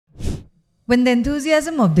When the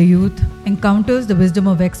enthusiasm of the youth encounters the wisdom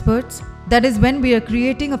of experts, that is when we are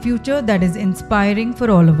creating a future that is inspiring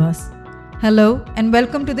for all of us. Hello and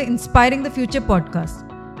welcome to the Inspiring the Future podcast.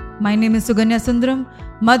 My name is Suganya Sundaram,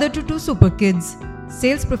 mother to two super kids,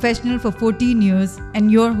 sales professional for 14 years,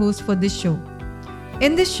 and your host for this show.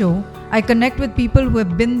 In this show, I connect with people who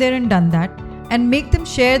have been there and done that and make them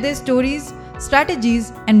share their stories,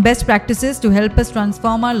 strategies, and best practices to help us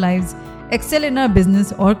transform our lives, excel in our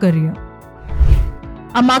business or career.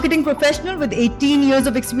 A marketing professional with 18 years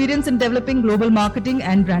of experience in developing global marketing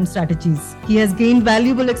and brand strategies. He has gained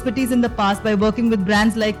valuable expertise in the past by working with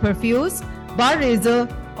brands like Perfios, Bar Razor,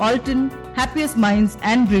 Alton, Happiest Minds,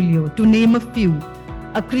 and Brilio, to name a few.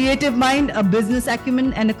 A creative mind, a business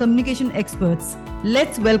acumen, and a communication experts.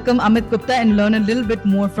 Let's welcome Amit Gupta and learn a little bit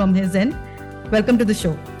more from his end. Welcome to the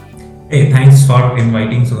show. Hey, thanks for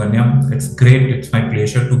inviting, Suganya. It's great. It's my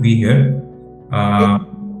pleasure to be here.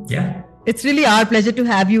 It's really our pleasure to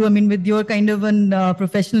have you. I mean, with your kind of an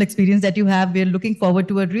professional experience that you have, we're looking forward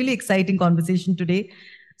to a really exciting conversation today.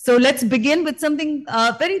 So let's begin with something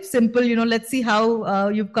very simple. Let's see how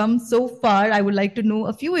you've come so far. I would like to know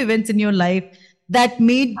a few events in your life that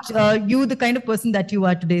made you the kind of person that you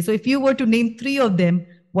are today. So if you were to name three of them,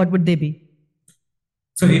 what would they be?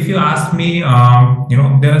 So if you ask me,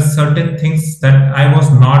 there are certain things that I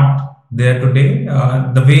was not there today.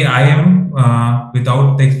 The way I am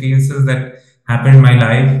without the experiences that happened in my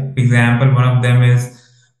life. For example, one of them is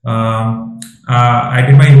I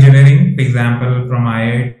did my engineering, for example, from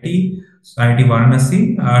IIT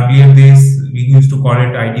Varanasi. Earlier days, we used to call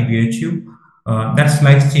it ITBHU. That's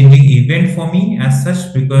life-changing event for me as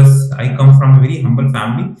such, because I come from a very humble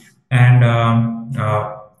family, and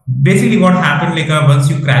basically what happened, once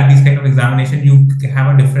you crack these kind of examination, you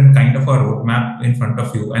have a different kind of a roadmap in front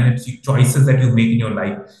of you, and it's choices that you make in your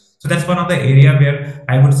life. So that's one of the area where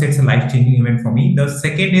I would say it's a life-changing event for me. The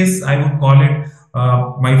second is, I would call it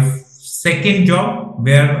my second job,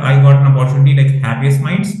 where I got an opportunity like Happiest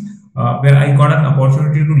Minds, where I got an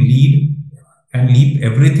opportunity to lead and lead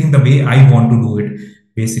everything the way I want to do it,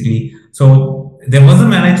 basically. So there was a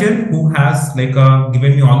manager who has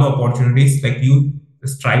given me all the opportunities, like you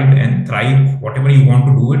strive and thrive, whatever you want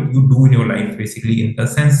to do it, you do in your life, basically, in the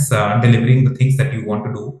sense delivering the things that you want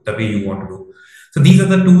to do the way you want to do. So these are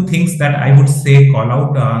the two things that I would say call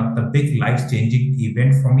out the big life-changing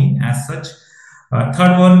event for me as such.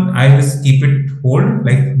 Third one, I just keep it hold,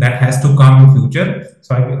 like that has to come in future.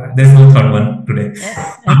 So there's no third one today.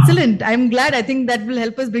 Excellent. I'm glad. I think that will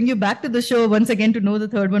help us bring you back to the show once again to know the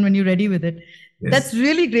third one when you're ready with it. Yes. That's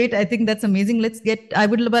really great. I think that's amazing. I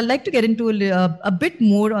would like to get into a bit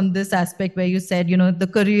more on this aspect where you said, the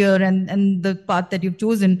career and the path that you've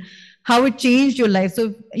chosen, how it changed your life.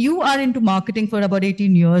 So you are into marketing for about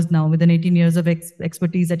 18 years now, with an 18 years of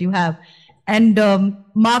expertise that you have. And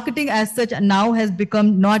marketing as such now has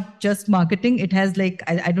become not just marketing. It has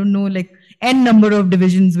N number of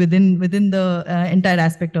divisions within the entire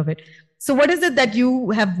aspect of it. So what is it that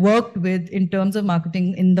you have worked with in terms of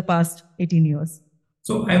marketing in the past 18 years?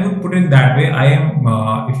 So I would put it that way. I am,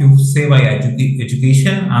 if you say by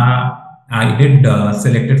education, I did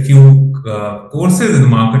selected few courses in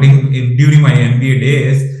marketing during my MBA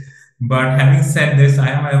days. But having said this, I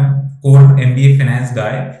am a core MBA finance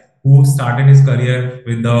guy who started his career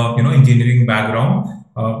with the engineering background,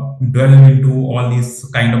 dwelling into all these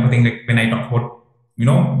kind of things, like when I talk about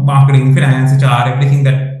marketing, finance, HR, everything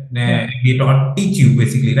that they teach you,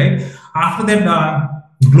 basically, right? After that,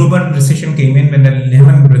 global recession came in when the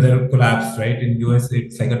Lehman Brothers collapsed, right? In US,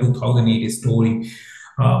 it's like a 2008 story.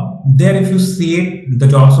 There, if you see it, the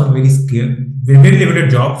jobs were very scarce, very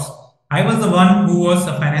limited jobs. I was the one who was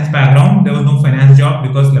a finance background. There was no finance job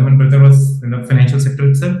because Lehman Brothers was in the financial sector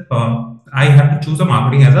itself. I had to choose a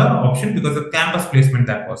marketing as an option because of campus placement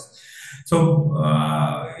that was. So,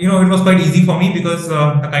 it was quite easy for me because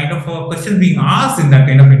the kind of questions being asked in that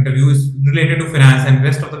kind of interview is related to finance, and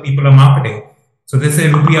rest of the people are marketing. So they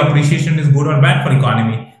say rupee appreciation is good or bad for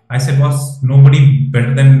economy. I said, boss, nobody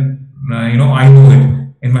better than, I know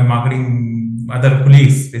it in my marketing, other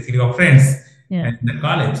colleagues, basically, or friends in the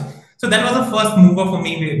college. So that was the first mover for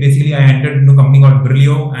me. Basically, I entered into a company called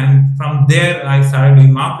Brilio, and from there I started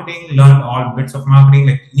doing marketing, learned all bits of marketing.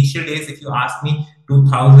 Like initial days, if you ask me,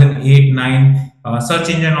 2008-9, search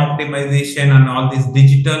engine optimization and all this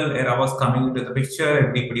digital era was coming into the picture.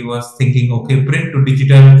 Everybody was thinking, okay, print to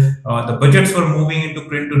digital. The budgets were moving into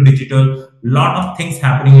print to digital. Lot of things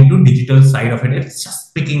happening into digital side of it. It's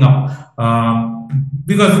just picking up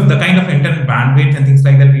because of the kind of internet bandwidth and things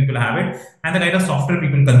like that people have it, and the kind of software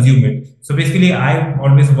people consume it. So basically, I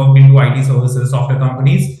always worked into IT services, software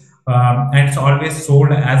companies. and it's always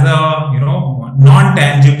sold as a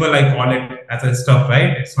non-tangible, I call it, as a stuff,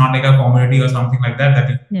 right? It's not like a commodity or something like that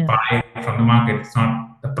you Yeah. buy from the market. It's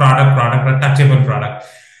not the product, a touchable product.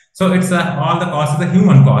 So it's all the cost is the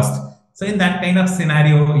human cost. So in that kind of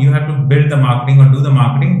scenario, you have to build the marketing or do the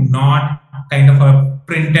marketing, not kind of a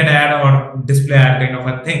printed ad or display ad kind of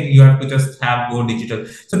a thing. You have to just have go digital.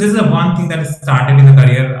 So this is the one thing that started in the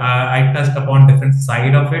career. I touched upon different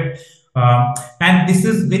side of it, and this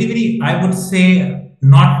is very very, I would say,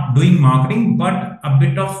 not doing marketing, but a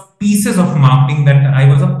bit of pieces of marketing that I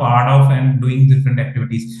was a part of and doing different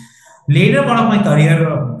activities. Later part of my career,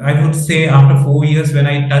 I would say after 4 years when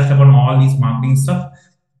I touched upon all these marketing stuff,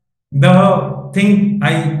 the thing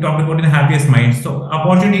I talked about in happiest mind. So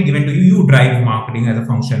opportunity given to you, you drive marketing as a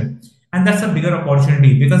function, and that's a bigger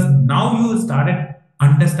opportunity because now you started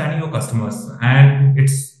understanding your customers, and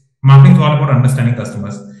it's marketing is all about understanding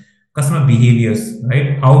customers, customer behaviors,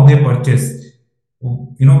 right? How they purchase,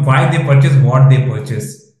 why they purchase, what they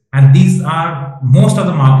purchase, and these are most of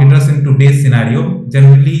the marketers in today's scenario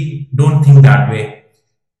generally don't think that way.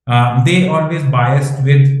 They always biased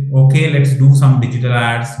with, okay, let's do some digital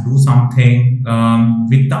ads, do something,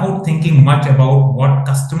 without thinking much about what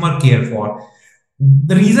customer care for.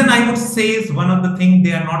 The reason I would say is one of the things,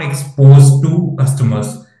 they are not exposed to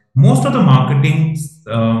customers. Most of the marketing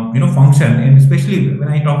function, and especially when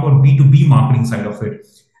I talk about B2B marketing side of it,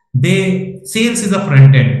 they sales is a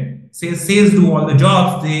front end. Sales do all the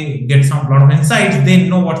jobs, they get some lot of insights, they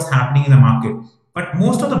know what's happening in the market. But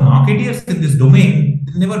most of the marketeers in this domain,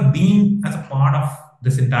 they've never been as a part of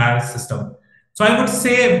this entire system. So I would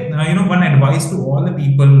say, one advice to all the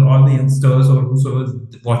people, all the youngsters or whosoever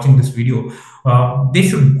is watching this video, they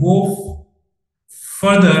should go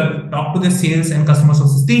further, talk to the sales and customer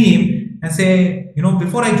success team and say,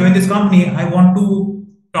 before I join this company, I want to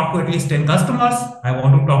talk to at least 10 customers. I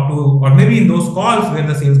want to talk to, or maybe in those calls where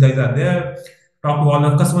the sales guys are there, talk to all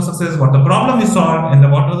the customer success, what the problem is solved,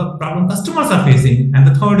 and what are the problem customers are facing. And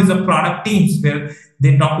the third is the product teams, where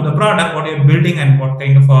they talk to the product, what you're building, and what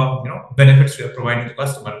kind of benefits you're providing to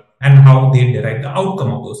customer, and how they derive the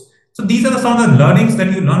outcome of those. So these are some of the learnings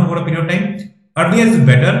that you learn over a period of time. Earlier is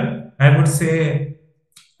better. I would say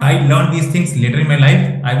I learned these things later in my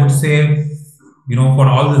life. I would say, for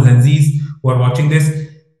all the Gen Zs who are watching this,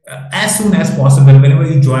 as soon as possible, whenever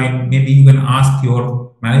you join, maybe you can ask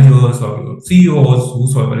your managers or your CEOs,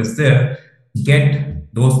 whosoever is there,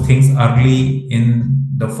 get those things early in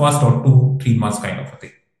the first or 2 3 months kind of a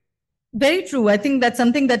thing. Very true. I think that's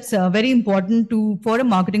something that's very important to for a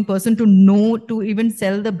marketing person to know, to even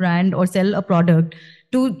sell the brand or sell a product,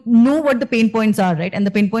 to know what the pain points are, right? And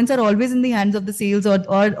the pain points are always in the hands of the sales or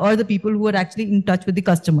the people who are actually in touch with the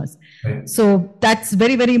customers. Right. So that's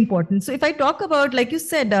very, very important. So if I talk about, like you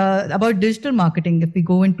said, about digital marketing, if we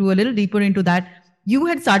go into a little deeper into that, you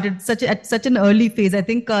had started at such an early phase. I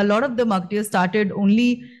think a lot of the marketers started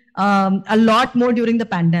only a lot more during the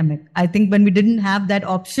pandemic. I think when we didn't have that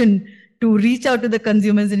option to reach out to the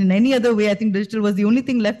consumers in any other way, I think digital was the only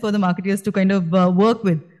thing left for the marketers to kind of work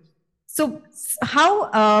with. So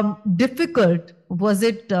how difficult was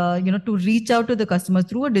it, to reach out to the customers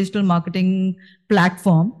through a digital marketing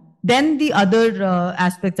platform than the other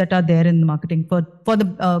aspects that are there in the marketing for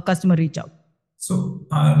the customer reach out? So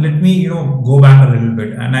let me, go back a little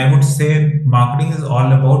bit, and I would say marketing is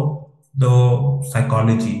all about the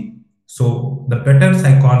psychology. So the better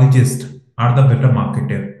psychologist are the better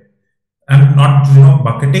marketer. I'm not,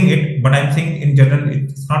 bucketing it, but I'm saying in general,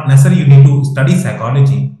 it's not necessary you need to study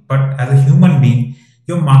psychology, but as a human being,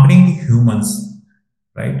 you're marketing to humans,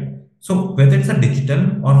 right? So whether it's a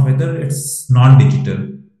digital or whether it's non-digital,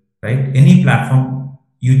 right? Any platform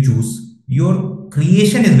you choose, your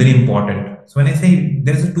creation is very important. So when I say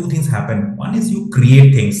there's two things happen, one is you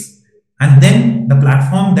create things, and then the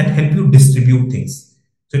platform that help you distribute things.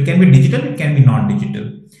 So it can be digital, it can be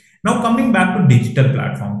non-digital. Now coming back to digital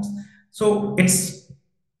platforms. So it's,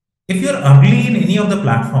 if you're early in any of the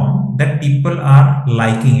platform that people are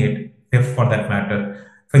liking it, if for that matter,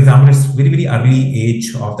 for example, it's very, very early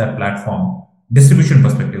age of that platform, distribution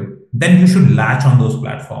perspective, then you should latch on those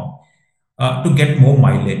platform to get more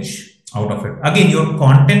mileage out of it. Again, your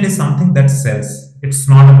content is something that sells. It's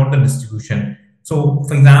not about the distribution. So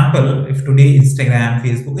for example, if today Instagram,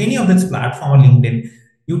 Facebook, any of this platform or LinkedIn,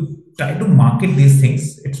 you try to market these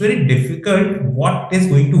things, it's very difficult what is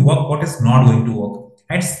going to work, what is not going to work.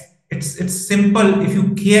 It's simple if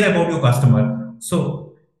you care about your customer.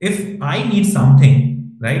 So if I need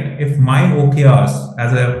something, right, if my OKRs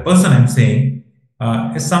as a person, I'm saying,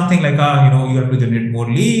 is something like you have to generate more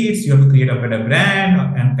leads, you have to create a better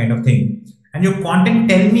brand and kind of thing. and your content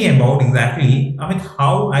tell me about exactly, I mean,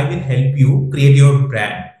 how I will help you create your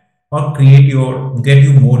brand or get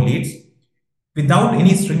you more leads without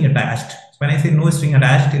any string attached. When I say no string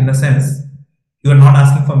attached, in the sense you are not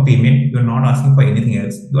asking for payment, you are not asking for anything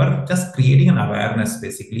else. You are just creating an awareness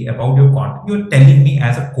basically about your content. You are telling me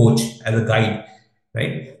as a coach, as a guide,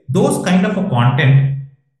 right? Those kind of a content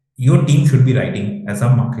your team should be writing as a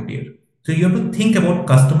marketer. So you have to think about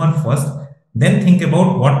customer first, then think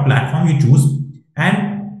about what platform you choose.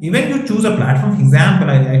 And even you choose a platform, for example,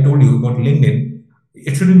 I told you about LinkedIn,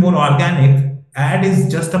 it should be more organic. Ad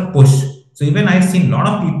is just a push. So even I've seen a lot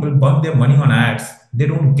of people burn their money on ads. They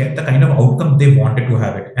don't get the kind of outcome they wanted to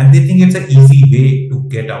have it. And they think it's an easy way to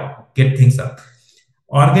get things up.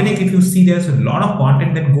 Organic, if you see, there's a lot of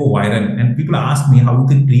content that go viral, and people ask me how you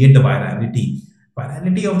can create the virality.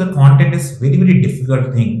 Virality of the content is very, very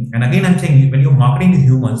difficult thing. And again, I'm saying when you're marketing to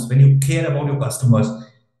humans, when you care about your customers,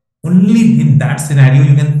 only in that scenario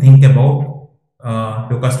you can think about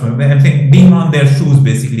your customer. I'm saying being on their shoes,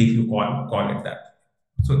 basically, if you call it that.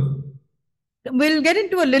 So we'll get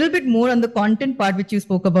into a little bit more on the content part which you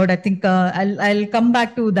spoke about. I think I'll come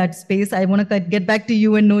back to that space. I want to get back to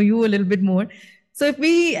you and know you a little bit more. So if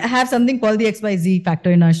we have something called the XYZ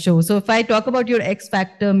factor in our show, so if I talk about your X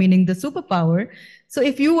factor, meaning the superpower, so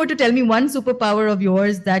if you were to tell me one superpower of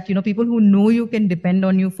yours that people who know you can depend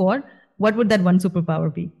on you for, what would that one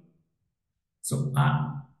superpower be? So,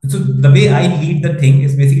 so the way I lead the thing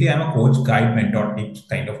is basically I'm a coach, guide, mentor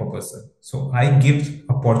kind of a person. So I give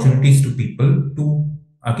opportunities to people to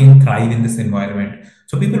again thrive in this environment.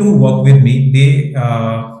 So people who work with me, they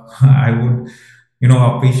I would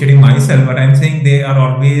appreciating myself, but I'm saying they are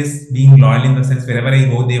always being loyal in the sense wherever I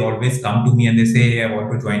go, they always come to me and they say, "Hey, I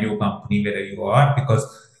want to join your company wherever you are because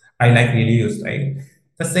I like really your style."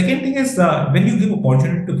 The second thing is when you give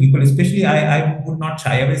opportunity to people, especially I would not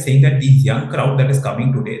shy away saying that these young crowd that is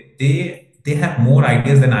coming today, they have more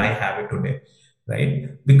ideas than I have it today,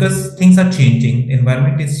 right? Because things are changing,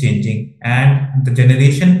 environment is changing, and the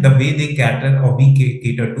generation, the way they cater or we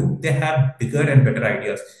cater to, they have bigger and better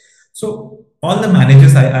ideas. So all the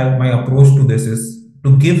managers, my approach to this is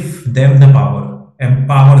to give them the power,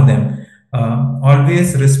 empower them,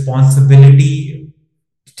 always responsibility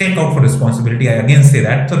check out for responsibility. I again say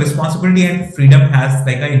that. So responsibility and freedom has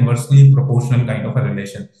like an inversely proportional kind of a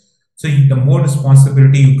relation. So the more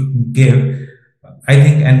responsibility you give, I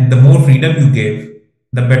think, and the more freedom you give,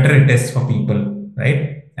 the better it is for people,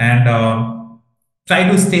 right? And try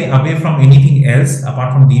to stay away from anything else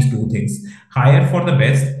apart from these two things. Hire for the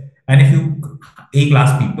best, and if you A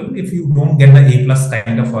class people, if you don't get the A plus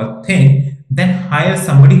kind of a thing, then hire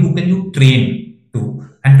somebody who can you train to.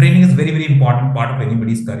 And training is very, very important part of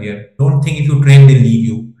anybody's career. Don't think if you train, they leave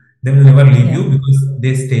you. They will never leave you because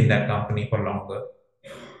they stay in that company for longer.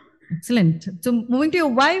 Excellent. So moving to your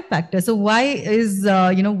why factor. So why is,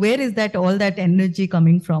 where is that all that energy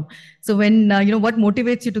coming from? So when, what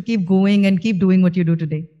motivates you to keep going and keep doing what you do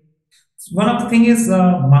today? One of the thing is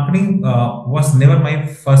marketing was never my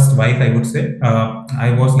first wife, I would say.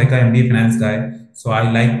 I was like an MBA finance guy, so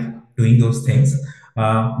I like doing those things.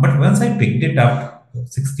 But once I picked it up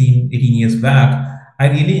 16, 18 years back, I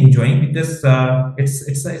really enjoying it. Just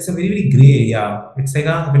it's a very very gray area. It's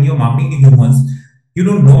like when you're marketing humans, you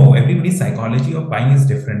don't know everybody's psychology of buying is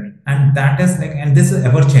different, and that is like and this is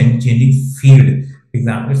ever changing field. For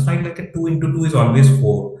example, it's not like a two into two is always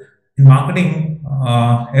four. In marketing,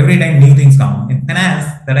 every time new things come. In finance,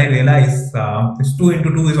 that I realize this two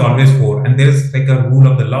into two is always four, and there's like a rule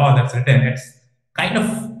of the law that's written. It's kind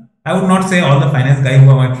of I would not say all the finance guys who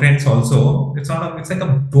are my friends also. It's like a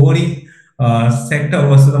boring sector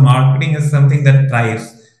versus the marketing is something that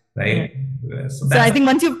thrives, right? So I think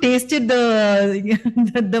once you've tasted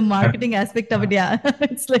the the marketing aspect of it, yeah,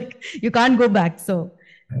 it's like you can't go back. So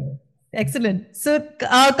excellent. So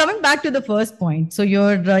coming back to the first point, so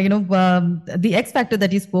your the X factor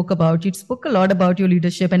that you spoke about, you spoke a lot about your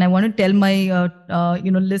leadership, and I want to tell my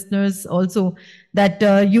listeners also that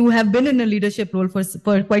you have been in a leadership role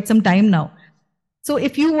for quite some time now. So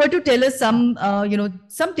if you were to tell us some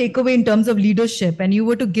some takeaway in terms of leadership, and you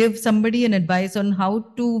were to give somebody an advice on how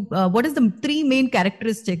to what is the three main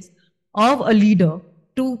characteristics of a leader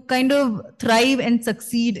to kind of thrive and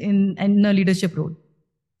succeed in a leadership role.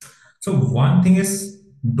 So one thing is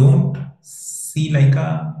don't see like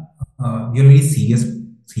you're a very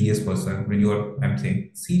serious person when you're I'm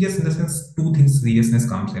saying serious in the sense two things seriousness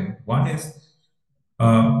comes in. One is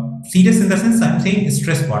serious in the sense I'm saying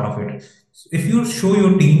stress part of it. So if you show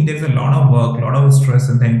your team there's a lot of work, a lot of stress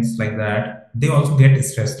and things like that, they also get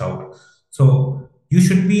stressed out. So you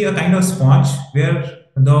should be a kind of sponge where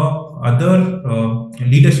the other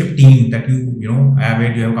leadership team that you have,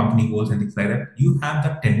 where you have company goals and things like that, you have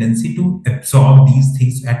the tendency to absorb these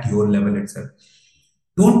things at your level itself.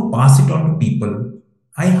 Don't pass it on to people.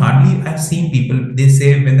 I've seen people, they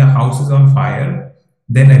say when the house is on fire,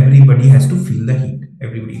 then everybody has to feel the heat.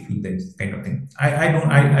 Everybody feel this kind of thing.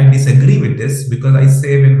 I disagree with this, because I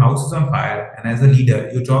say when house is on fire, and as a leader,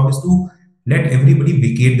 your job is to let everybody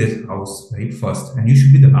vacate this house, right, first, and you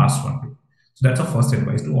should be the last one. So that's a first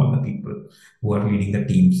advice to all the people who are leading the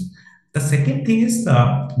teams. The second thing is,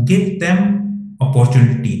 give them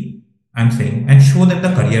opportunity, I'm saying, and show them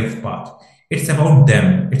the career path. It's about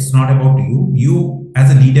them. It's not about you. You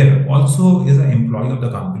as a leader also is an employee of the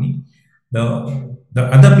company. The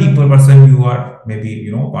other people person you are maybe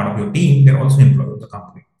part of your team, they're also employee of the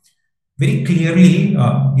company. Very clearly, you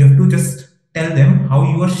have to just tell them how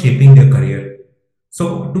you are shaping their career.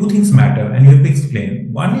 So two things matter, and you have to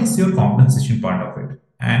explain. One is your compensation part of it,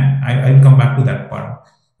 and I'll come back to that part,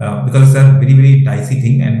 because it's a very very dicey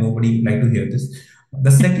thing, and nobody would like to hear this.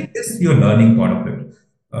 The second is your learning part of it.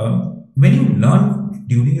 When you learn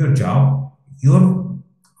during your job, your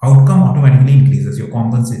outcome automatically increases. Your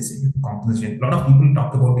compensation. A lot of people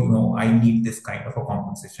talk about, I need this kind of a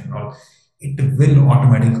compensation, or it will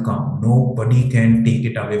automatically come. Nobody can take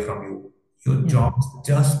it away from you. Your Yeah. job is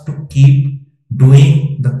just to keep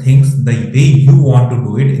doing the things the way you want to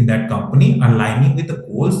do it in that company, aligning with the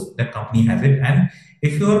goals that company has it. And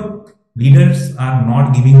if your leaders are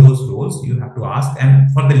not giving those roles, you have to ask.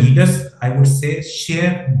 And for the leaders, I would say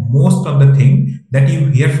share most of the thing that you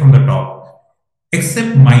hear from the top,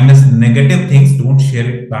 except minus negative things. Don't share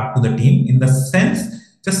it back to the team. In the sense,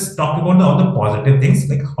 just talk about all the positive things,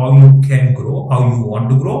 like how you can grow, how you want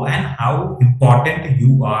to grow, and how important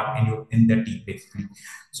you are in the team, basically.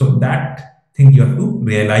 So that thing you have to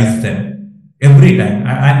realize them every time.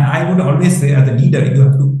 And I would always say, as a leader, you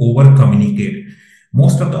have to over communicate.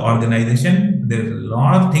 Most of the organization, there's a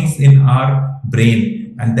lot of things in our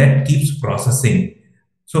brain, and that keeps processing.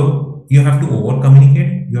 So you have to over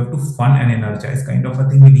communicate, you have to fun and energize kind of a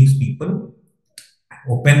thing with these people.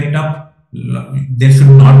 Open it up. There should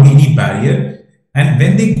not be any barrier. And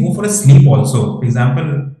when they go for a sleep, also, for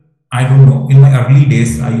example, I don't know, in my early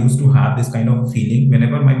days, I used to have this kind of feeling.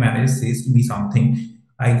 Whenever my manager says to me something,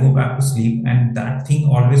 I go back to sleep, and that thing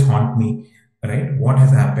always haunt me. Right? What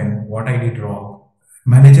has happened? What I did wrong?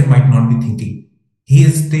 Manager might not be thinking. He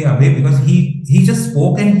is stay away because he just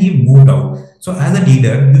spoke and he moved out. So as a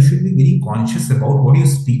leader, you should be very conscious about what you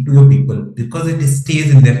speak to your people, because it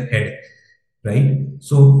stays in their head, right?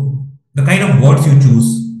 So the kind of words you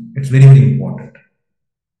choose, it's very very important.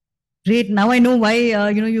 Great. Now I know why,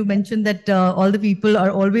 you mentioned that all the people are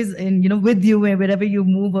always with you wherever you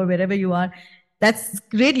move or wherever you are. That's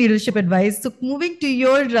great leadership advice. So moving to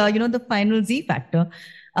your, the final Z factor.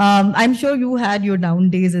 I'm sure you had your down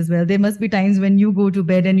days as well. There must be times when you go to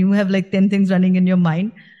bed and you have like 10 things running in your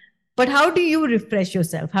mind. But how do you refresh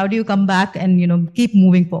yourself? How do you come back and, keep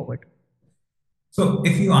moving forward? So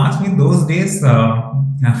if you ask me those days,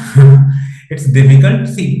 it's difficult.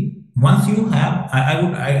 See, once you have,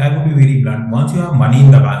 I would be very blunt. Once you have money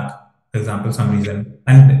in the bank, for example, some reason,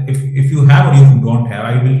 and if you have or you don't have,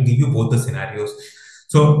 I will give you both the scenarios.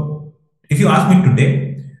 So if you ask me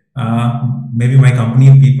today, maybe my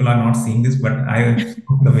company people are not seeing this, but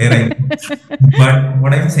where I but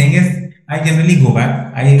what I'm saying is, I generally go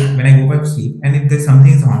back. When I go back to sleep, and if there's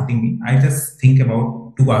something is haunting me, I just think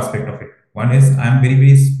about two aspects of it. One is, I'm very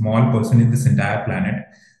very small person in this entire planet,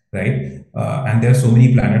 right? And there are so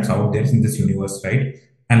many planets out there in this universe, right?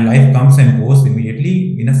 And life comes and goes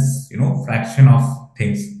immediately in a fraction of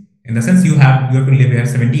things. In the sense, you have to live here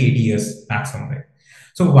 70, 80 years maximum, right?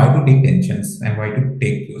 So why to take tensions, and why to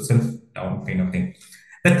take yourself down, kind of thing.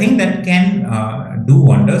 The thing that can do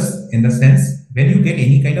wonders, in the sense, when you get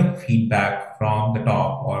any kind of feedback from the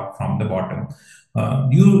top or from the bottom,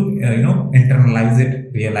 you internalize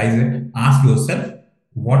it, realize it, ask yourself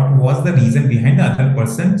what was the reason behind the other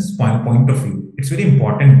person's point of view. It's very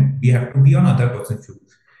important. We have to be on other person's view.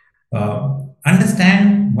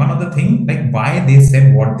 Understand one other thing, like why they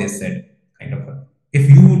said what they said, kind of. If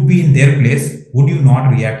you would be in their place, would you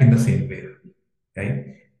not react in the same way,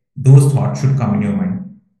 right? Those thoughts should come in your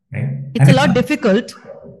mind, right? It's a lot difficult.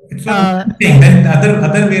 It's a thing. Then the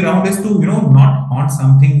other way around is to not haunt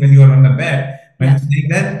something when you are on the bed. When Yeah. you're saying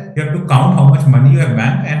that, you have to count how much money you have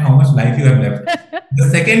banked and how much life you have left. The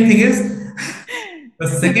second thing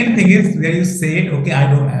is, where you say it, okay, I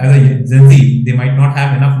don't, as a Gen Z, they might not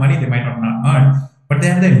have enough money, they might not earn, but they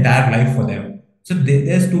have the entire life for them. So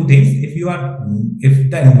there's two things. If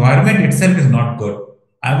the environment itself is not good,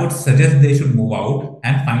 I would suggest they should move out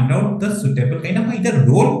and find out the suitable kind of either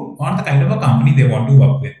role or the kind of a company they want to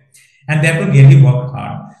work with. And they have to really work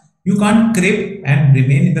hard. You can't crave and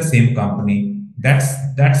remain in the same company.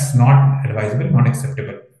 That's not advisable, not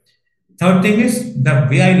acceptable. Third thing is the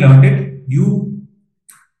way I learned it. You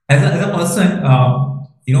as a person,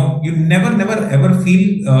 you never ever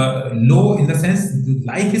feel low in the sense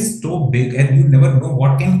life is so big and you never know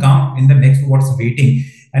what can come in the next, what's waiting.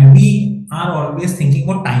 And we are always thinking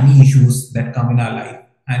about tiny issues that come in our life.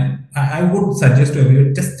 And I would suggest to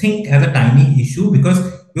everyone, just think as a tiny issue, because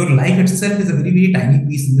your life itself is a very, very tiny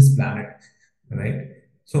piece in this planet, right?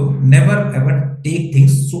 So never ever take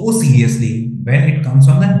things so seriously when it comes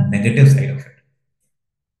on the negative side of it.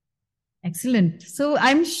 Excellent. So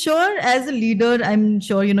I'm sure as a leader, I'm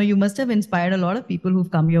sure, you must have inspired a lot of people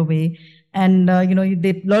who've come your way. And, a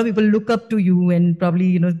lot of people look up to you and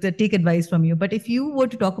probably, they take advice from you. But if you were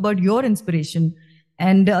to talk about your inspiration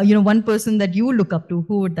and, one person that you look up to,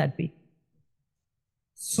 who would that be?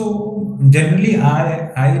 So generally,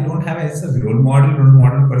 I don't have as a role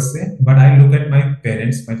model per se, but I look at my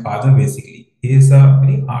parents. My father basically, he is a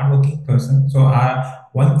very hardworking person. So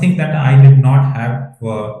one thing that I did not have,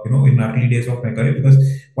 in early days of my career, because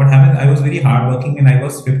what happened, I was very hardworking and I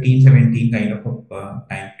was 15, 17 kind of a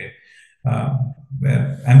time frame. Uh,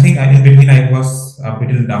 I'm thinking in between I was a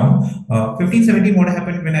little down. 15, 17, what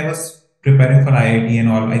happened when I was preparing for IIT and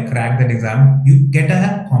all, I cracked that exam. You get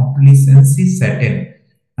a complacency set in,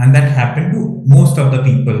 and that happened to most of the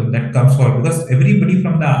people that comes forward, because everybody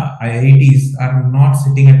from the IITs are not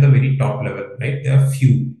sitting at the very top level, right? There are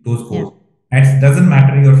few those Yeah. goes. And it doesn't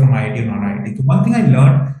matter you're from IIT or non-IIT. So one thing I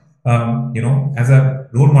learned, as a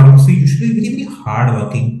role model, so you should be a very, very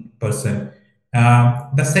hardworking person.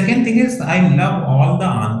 The second thing is I love all the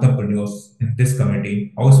entrepreneurs in this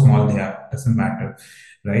community, how small they are, doesn't matter,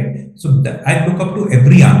 right? So I look up to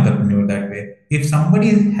every entrepreneur that way. If somebody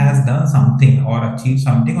has done something or achieved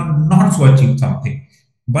something or not so achieved something,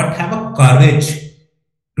 but have a courage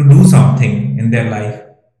to do something in their life,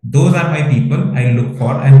 those are my people I look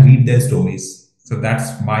for and read their stories. So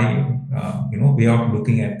that's my way of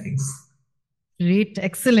looking at things. Great,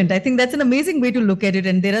 excellent. I think that's an amazing way to look at it.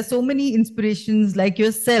 And there are so many inspirations like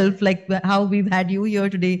yourself, like how we've had you here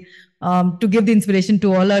today, to give the inspiration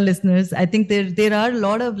to all our listeners. I think there are a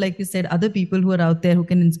lot of, like you said, other people who are out there who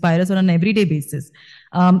can inspire us on an everyday basis.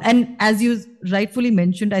 And as you rightfully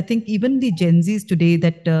mentioned, I think even the Gen Zs today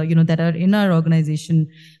that that are in our organization,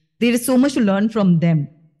 there is so much to learn from them,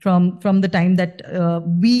 from the time that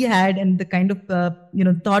we had, and the kind of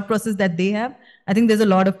thought process that they have. I think there's a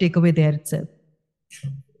lot of takeaway there itself.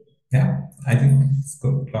 Yeah, I think it's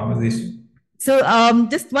good conversation. So,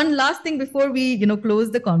 just one last thing before we,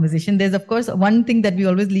 close the conversation. There's, of course, one thing that we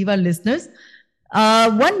always leave our listeners.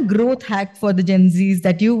 One growth hack for the Gen Zs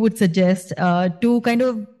that you would suggest to kind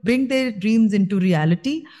of bring their dreams into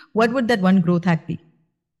reality. What would that one growth hack be?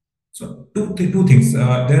 So two things.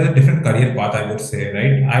 There's a different career path, I would say,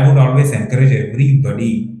 right? I would always encourage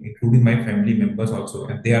everybody, including my family members also,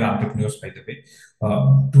 and they are entrepreneurs, by the way,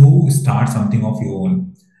 to start something of your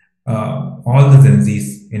own. All the Gen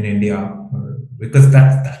Zs in India, because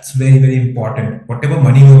that's very, very important. Whatever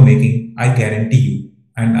money you're making, I guarantee you,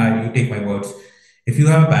 and you take my words. If you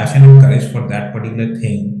have a passion and courage for that particular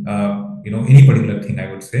thing, any particular thing,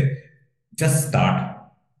 I would say, just start.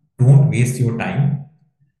 Don't waste your time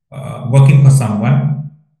working for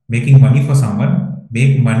someone, making money for someone.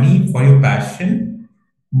 Make money for your passion,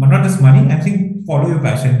 not just money. I'm saying follow your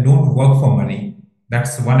passion. Don't work for money.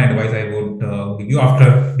 That's one advice I would give you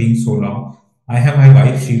after being so long. I have my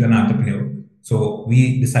wife; she's an entrepreneur. So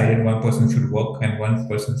we decided one person should work and one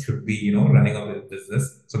person should be, running a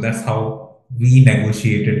business. So that's how we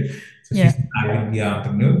negotiated. So she Yeah. said, "I will be an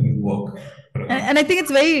entrepreneur. You work for a And company." I think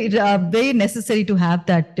it's very necessary to have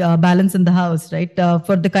that balance in the house, right?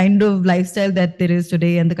 For the kind of lifestyle that there is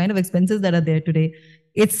today and the kind of expenses that are there today,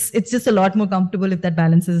 it's just a lot more comfortable if that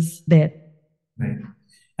balance is there. Right.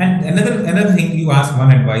 And another thing you asked,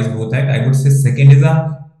 one advice both that I would say second is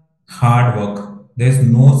a hard work. There's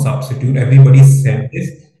no substitute. Everybody said this,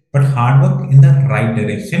 but hard work in the right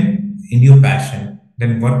direction in your passion.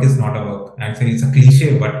 Then work is not a work. Actually, it's a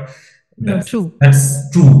cliche, but No, that's true. that's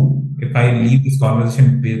true. If I leave this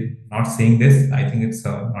conversation with not saying this, I think it's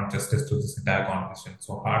not justice to this entire conversation.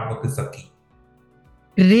 So hard work is the key.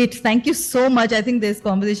 Great. Thank you so much. I think this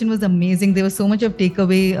conversation was amazing. There was so much of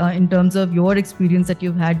takeaway in terms of your experience that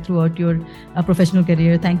you've had throughout your professional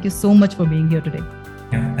career. Thank you so much for being here today.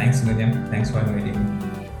 Yeah, thanks, Miriam. Thanks for inviting me.